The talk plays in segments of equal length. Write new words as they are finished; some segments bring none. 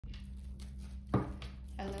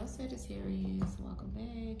Sagittarius, welcome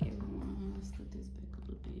back everyone. Let's put this back a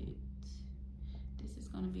little bit. This is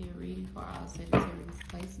going to be a reading for all Sagittarius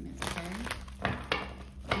placements, okay?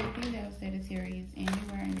 If you have Sagittarius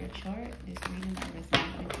anywhere in your chart, this reading might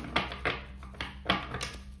resonate with you.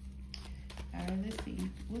 Alright, let's see.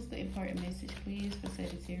 What's the important message, please, for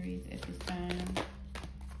Sagittarius at this time?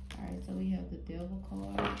 Alright, so we have the Devil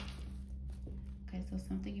card. Okay, so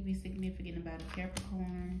something can be significant about a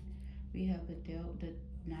Capricorn. We have the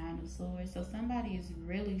Nine of Swords. So somebody is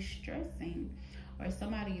really stressing, or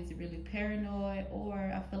somebody is really paranoid, or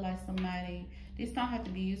I feel like somebody, this don't have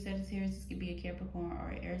to be you, Sagittarius, this could be a Capricorn or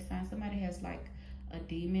an air sign. Somebody has like a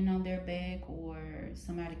demon on their back, or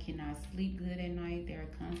somebody cannot sleep good at night. They're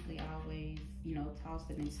constantly always, you know,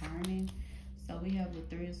 tossing and turning. So we have the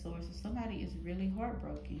Three of Swords. So somebody is really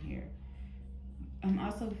heartbroken here. I'm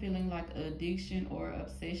also feeling like addiction or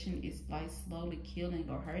obsession is like slowly killing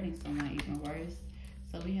or hurting someone even worse.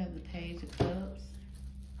 So we have the Page of Cups.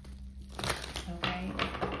 Okay.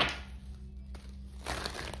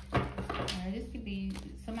 Alright, this could be,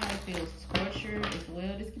 somebody feels tortured as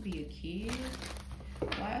well. This could be a kid.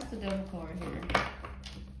 Why is the Devil card here?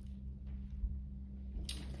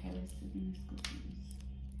 Okay, let's see.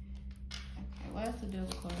 Okay, why is the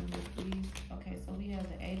Devil card here, please? Okay, so we have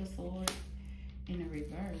the Eight of Swords in the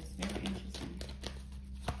reverse. Very interesting.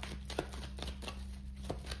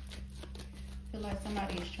 I feel like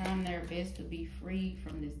somebody is trying their best to be free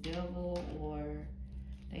from this devil, or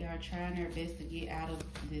they are trying their best to get out of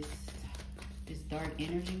this dark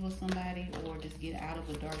energy with somebody, or just get out of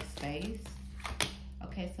a dark space.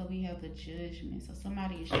 Okay, so we have the Judgment. So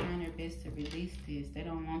somebody is trying their best to release this. They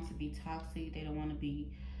don't want to be toxic. They don't want to be,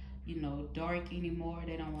 you know, dark anymore.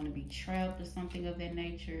 They don't want to be trapped or something of that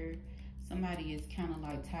nature. Somebody is kind of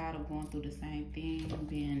like tired of going through the same thing,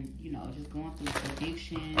 being, you know, just going through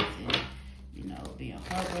addictions and, you know, being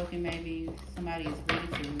heartbroken maybe. Somebody is ready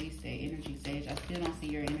to release that energy, Sage. I still don't see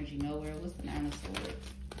your energy nowhere. What's the Nine of Swords?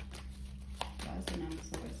 Why is the Nine of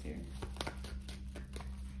Swords here?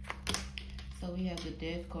 So we have the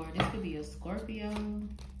Death card. This could be a Scorpio.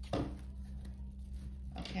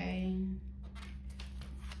 Okay.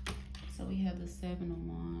 So we have the Seven of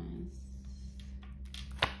Wands.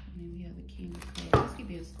 And then we have the King of Cups. This could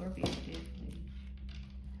be a Scorpio, definitely.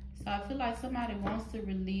 So I feel like somebody wants to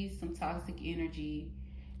release some toxic energy.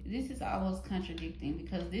 This is almost contradicting,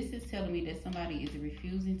 because this is telling me that somebody is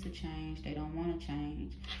refusing to change. They don't want to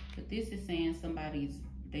change. But this is saying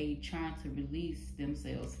they trying to release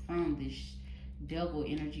themselves from this devil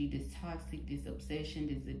energy, this toxic, this obsession,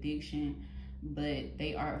 this addiction. But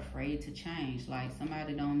they are afraid to change. Like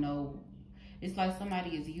somebody don't know. It's like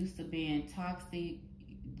somebody is used to being toxic.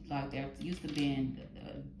 Like they're used to being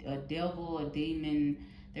a devil, a demon.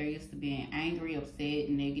 They're used to being angry, upset,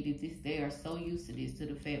 negative. They are so used to this, to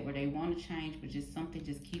the fact where they want to change, but just something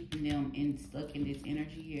just keeping them stuck in this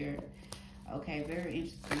energy here. Okay, very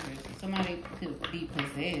interesting here. So somebody could be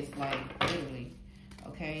possessed, like literally.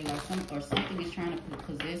 Okay, like something is trying to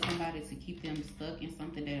possess somebody to keep them stuck in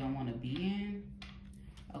something they don't want to be in.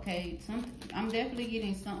 Okay, I'm definitely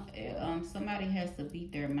getting somebody has to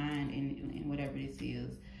beat their mind in whatever this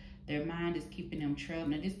is. Their mind is keeping them trapped.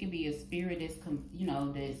 Now, this could be a spirit that's, you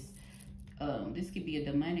know, this could be a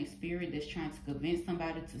demonic spirit that's trying to convince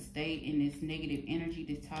somebody to stay in this negative energy,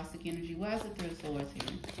 this toxic energy. Why is the Three of Swords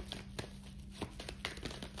here?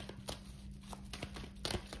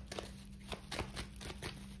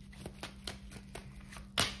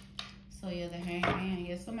 So, yeah, the Hangman.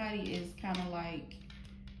 Yeah, somebody is kind of like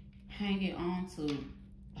hanging on to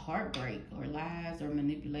heartbreak or lies or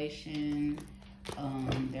manipulation.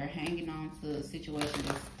 They're hanging on to a situation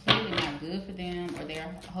that's clearly not good for them, or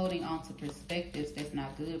they're holding on to perspectives that's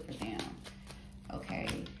not good for them. Okay,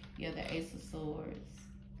 yeah, the Ace of Swords.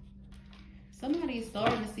 Somebody is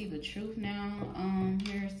starting to see the truth now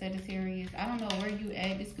here, Sagittarius. I don't know where you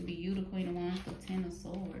at. This could be you, the Queen of Wands, the Ten of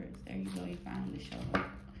Swords. There you go, you finally showed up.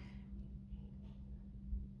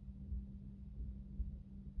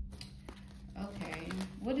 Okay,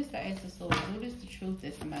 what is the Ace of Swords? What is the truth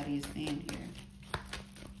that somebody is seeing here?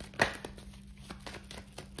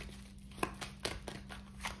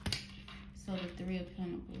 So the Three of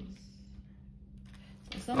Pentacles.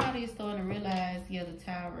 So somebody is starting to realize, yeah, the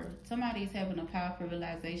Tower. Somebody is having a powerful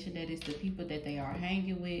realization that it's the people that they are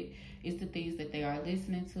hanging with. It's the things that they are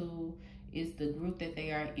listening to. It's the group that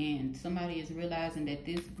they are in. Somebody is realizing that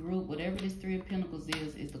this group, whatever this Three of Pentacles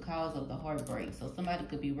is the cause of the heartbreak. So somebody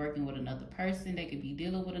could be working with another person. They could be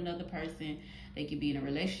dealing with another person. They could be in a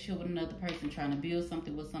relationship with another person, trying to build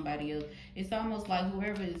something with somebody else. It's almost like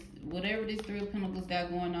whatever this Three of Pentacles got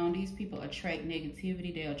going on, these people attract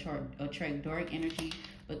negativity. They attract dark energy.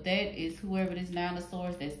 But that is whoever this Nine of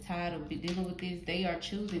Swords that's tired of dealing with this, they are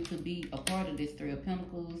choosing to be a part of this Three of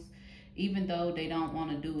Pentacles, even though they don't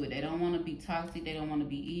want to do it. They don't want to be toxic. They don't want to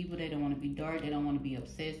be evil. They don't want to be dark. They don't want to be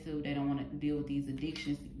obsessive. They don't want to deal with these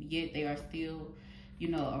addictions. Yet they are still, you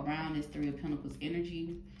know, around this Three of Pentacles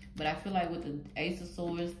energy. But I feel like with the Ace of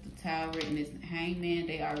Swords, the Tower, and this Hangman,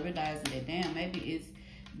 they are realizing that, damn,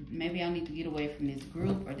 maybe I need to get away from this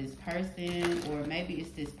group or this person, or maybe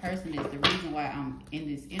it's this person that's the reason why I'm in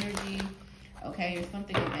this energy, okay, or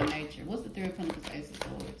something of that nature. What's the Three of Pentacles, Ace of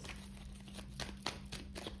Swords?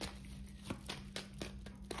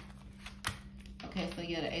 Okay, so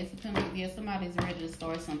yeah, the Ace of Pentacles, yeah, somebody's ready to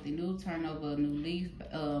start something new, turn over a new leaf,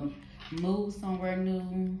 move somewhere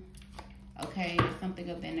new. Okay, something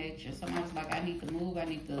of that nature. Somebody's like, I need to move. I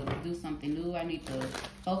need to do something new. I need to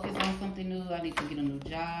focus on something new. I need to get a new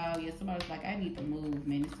job. Yeah, somebody's like, I need to move,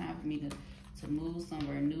 man. It's time for me to move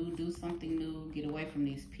somewhere new, do something new, get away from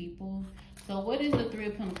these people. So what is the Three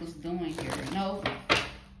of Pentacles doing here? No,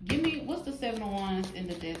 give me, what's the Seven of Wands in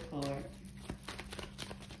the Death card?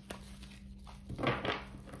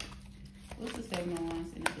 What's the Seven of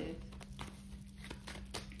Wands in the Death?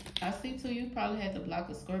 I see too, you probably had to block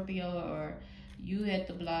a Scorpio, or you had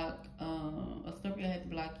to block, a Scorpio had to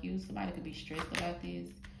block you. Somebody could be stressed about this.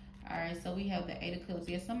 All right, so we have the Eight of Cups.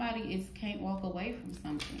 Yeah, somebody can't walk away from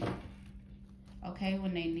something, okay,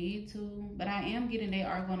 when they need to. But I am getting they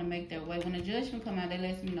are going to make their way. When the Judgment come out, they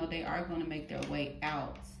let me know they are going to make their way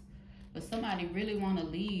out. But somebody really want to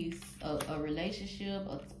leave a relationship,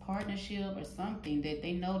 a partnership, or something that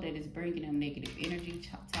they know that is bringing them negative energy,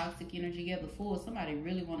 toxic energy. Yeah, the Fool, somebody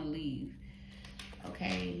really want to leave.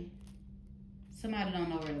 Okay, somebody don't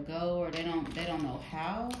know where to go, or they don't know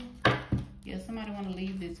how. Yeah, somebody want to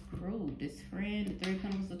leave this group, this friend, the Three of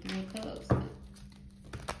Pentacles, the Three of Cups.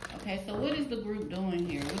 Okay, so what is the group doing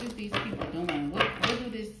here? What is these people doing? What do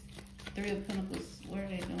this Three of Pentacles, what are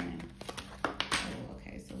they doing? Oh,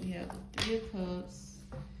 okay, so we have the Three of Cups.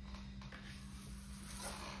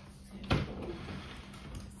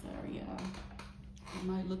 Sorry, y'all. It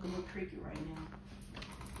might look a little creaky right now.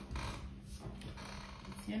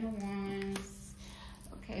 The Ten of Wands.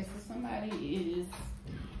 Okay, so somebody is...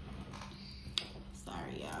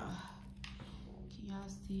 Sorry, y'all. Can y'all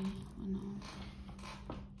see? Oh, no.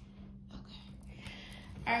 Okay.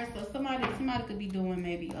 All right, so somebody could be doing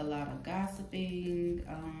maybe a lot of gossiping,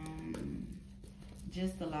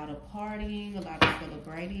 just a lot of partying, a lot of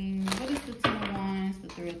celebrating. What is the Ten of Wands, the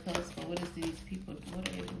Three of Cups, for what is these people, what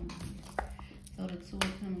are they doing here? So the Two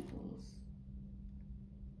of Pentacles.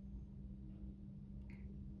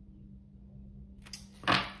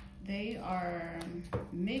 They are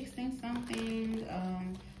mixing something.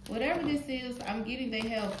 Whatever this is, I'm getting they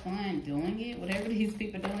have fun doing it. Whatever these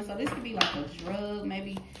people are doing. So this could be like a drug.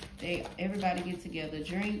 Maybe everybody get together,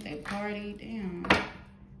 drink, they party. Damn.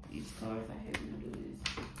 These cards, I hate when I do this.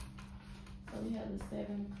 So we have the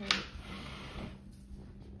Seven of Cups.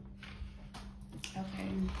 Okay.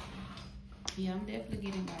 Yeah, I'm definitely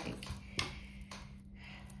getting like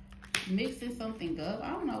mixing something up. I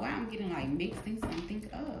don't know why I'm getting like mixing something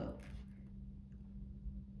up.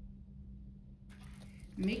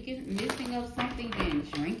 Mixing up something then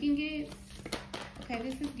drinking it. Okay,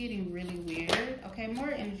 this is getting really weird. Okay,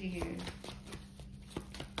 more energy here.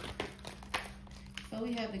 So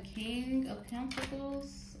we have the King of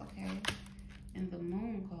Pentacles. Okay, and the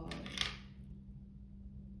Moon card.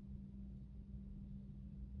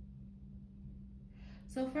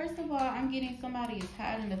 So first of all, I'm getting somebody is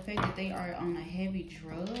hiding the fact that they are on a heavy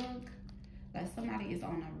drug. Like somebody is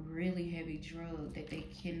on a really heavy drug that they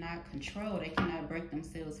cannot control. They cannot break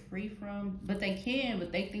themselves free from. But they can,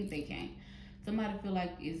 but they think they can't. Somebody feel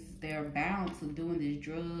like they're bound to doing these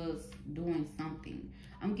drugs, doing something.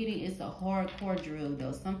 I'm getting it's a hardcore drug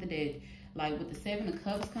though. Something that, like with the Seven of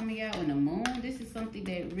Cups coming out and the Moon, this is something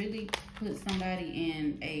that really puts somebody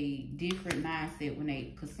in a different mindset when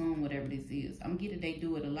they consume whatever this is. I'm getting they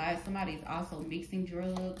do it a lot. Somebody's also mixing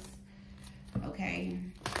drugs. Okay.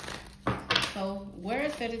 So where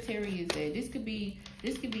is Sagittarius at? This could be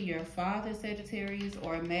your father, Sagittarius,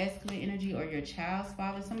 or a masculine energy, or your child's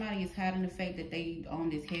father. Somebody is hiding the fact that they own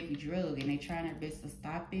this heavy drug and they trying their best to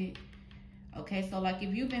stop it. Okay, so like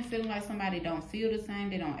if you've been feeling like somebody don't feel the same,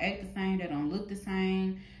 they don't act the same, they don't look the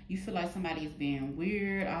same, you feel like somebody is being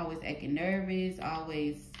weird, always acting nervous,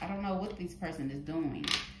 always, I don't know what this person is doing.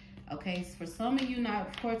 Okay, so for some of you,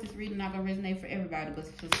 of course this reading not going to resonate for everybody, but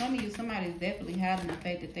for some of you, somebody is definitely hiding the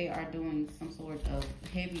fact that they are doing some sort of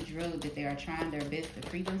heavy drug that they are trying their best to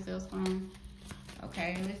free themselves from.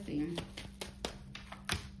 Okay, let's see.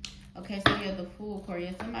 Okay, so yeah, the Fool card.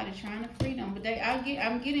 Yeah, somebody trying to free them, but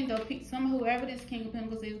I'm getting though, whoever this King of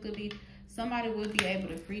Pentacles is could be. Somebody will be able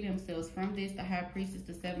to free themselves from this. The High Priestess,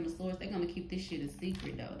 the Seven of Swords. They're gonna keep this shit a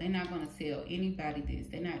secret though. They're not gonna tell anybody this.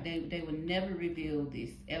 They will never reveal this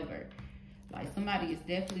ever. Like somebody is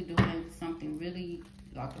definitely doing something really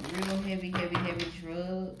like a real heavy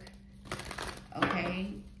drug.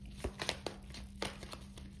 Okay.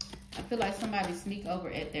 I feel like somebody sneak over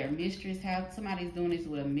at their mistress house. Somebody's doing this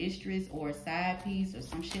with a mistress or a side piece or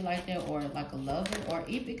some shit like that, or like a lover, or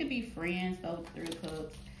it could be friends though. 3 of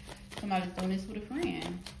Cups. Somebody's doing this with a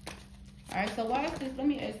friend. All right, so why is this? Let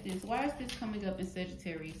me ask this. Why is this coming up in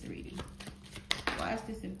Sagittarius reading? Why is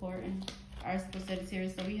this important? All right, for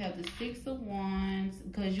Sagittarius, so we have the 6 of Wands,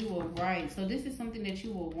 because you were right. So this is something that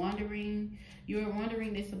you were wondering. You were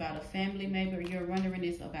wondering this about a family member, or you're wondering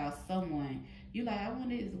this about someone. You like, I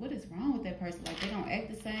wonder, what is wrong with that person? Like, they don't act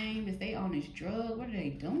the same. Is they on this drug? What are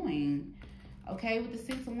they doing? Okay, with the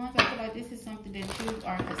 6 of Wands, I feel like this is something that you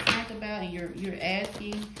are concerned about, and you're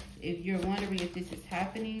asking if you're wondering if this is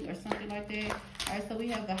happening or something like that. All right, so we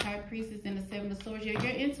have the High Priestess and the 7 of Swords. Your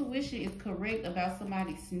intuition is correct about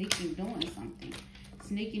somebody sneaking doing something.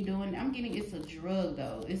 Sneaking doing, I'm getting it's a drug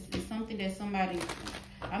though. It's something that somebody,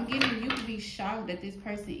 I'm getting you could be shocked that this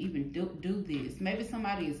person even do this. Maybe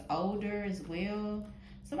somebody is older as well.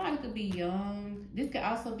 Somebody could be young. This could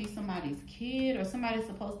also be somebody's kid, or somebody's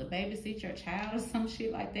supposed to babysit your child or some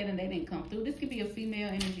shit like that and they didn't come through. This could be a female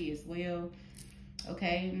energy as well.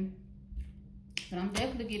 Okay. But I'm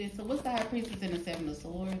definitely getting, so what's the High Priestess and the 7 of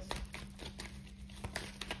Swords?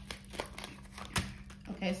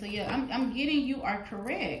 Okay, so yeah, I'm getting you are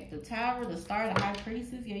correct. The Tower, the Star, the High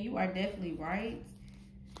Priestess, yeah, you are definitely right.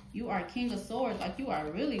 You are King of Swords, like you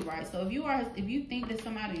are really right. So if you think that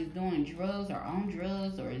somebody is doing drugs or on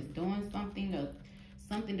drugs or is doing something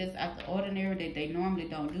that's out the ordinary that they normally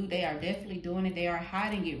don't do, they are definitely doing it. They are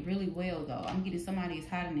hiding it really well though. I'm getting somebody is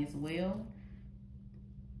hiding as well.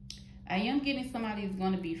 I am getting somebody is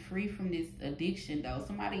going to be free from this addiction though.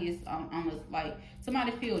 Somebody is almost like,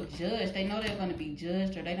 somebody feel judged. They know they're going to be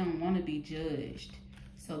judged, or they don't want to be judged.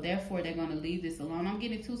 So therefore, they're going to leave this alone. I'm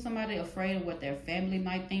getting to somebody afraid of what their family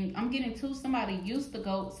might think. I'm getting to somebody used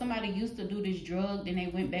to do this drug, then they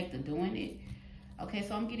went back to doing it. Okay,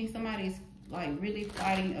 so I'm getting somebody's like really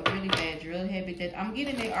fighting a really bad drug habit. That I'm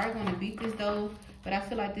getting they are going to beat this though. But I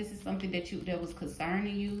feel like this is something that was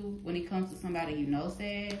concerning you when it comes to somebody you know,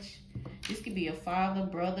 Sag. This could be a father,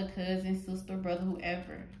 brother, cousin, sister, brother,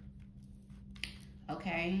 whoever.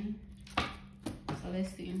 Okay. So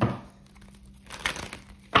let's see.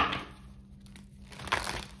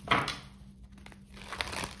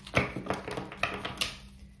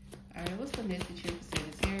 Alright, what's the message here for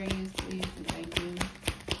Sagittarius, please, and thank you.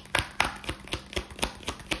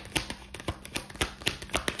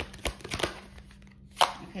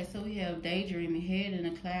 Okay, so we have daydreaming, head in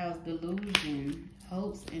the clouds, delusion,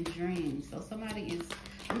 hopes, and dreams. So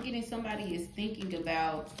I'm getting somebody is thinking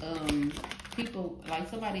about people, like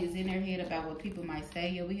somebody is in their head about what people might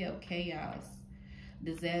say. Yeah, we have chaos,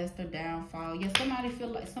 disaster, downfall. Yeah, somebody feel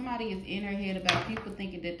like somebody is in their head about people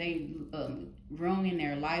thinking that they ruining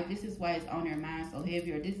their life. This is why it's on their mind so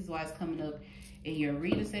heavy, or this is why it's coming up in your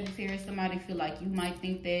reading, Sagittarius. Somebody feel like you might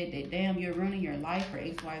think that damn, you're ruining your life for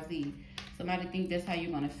XYZ. Somebody think that's how you're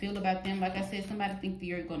going to feel about them. Like I said, somebody think that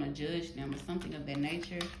you're going to judge them or something of that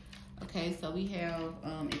nature. Okay, so we have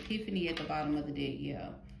epiphany at the bottom of the deck. Yeah,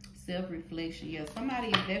 self-reflection. Yeah, somebody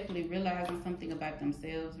is definitely realizing something about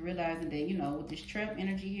themselves, realizing that, you know, with this trap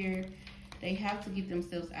energy here, they have to get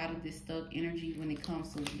themselves out of this stuck energy when it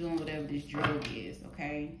comes to doing whatever this drug is,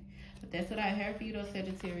 okay? But that's what I have for you, though,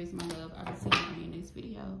 Sagittarius, my love. I'll see you in this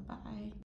video. Bye.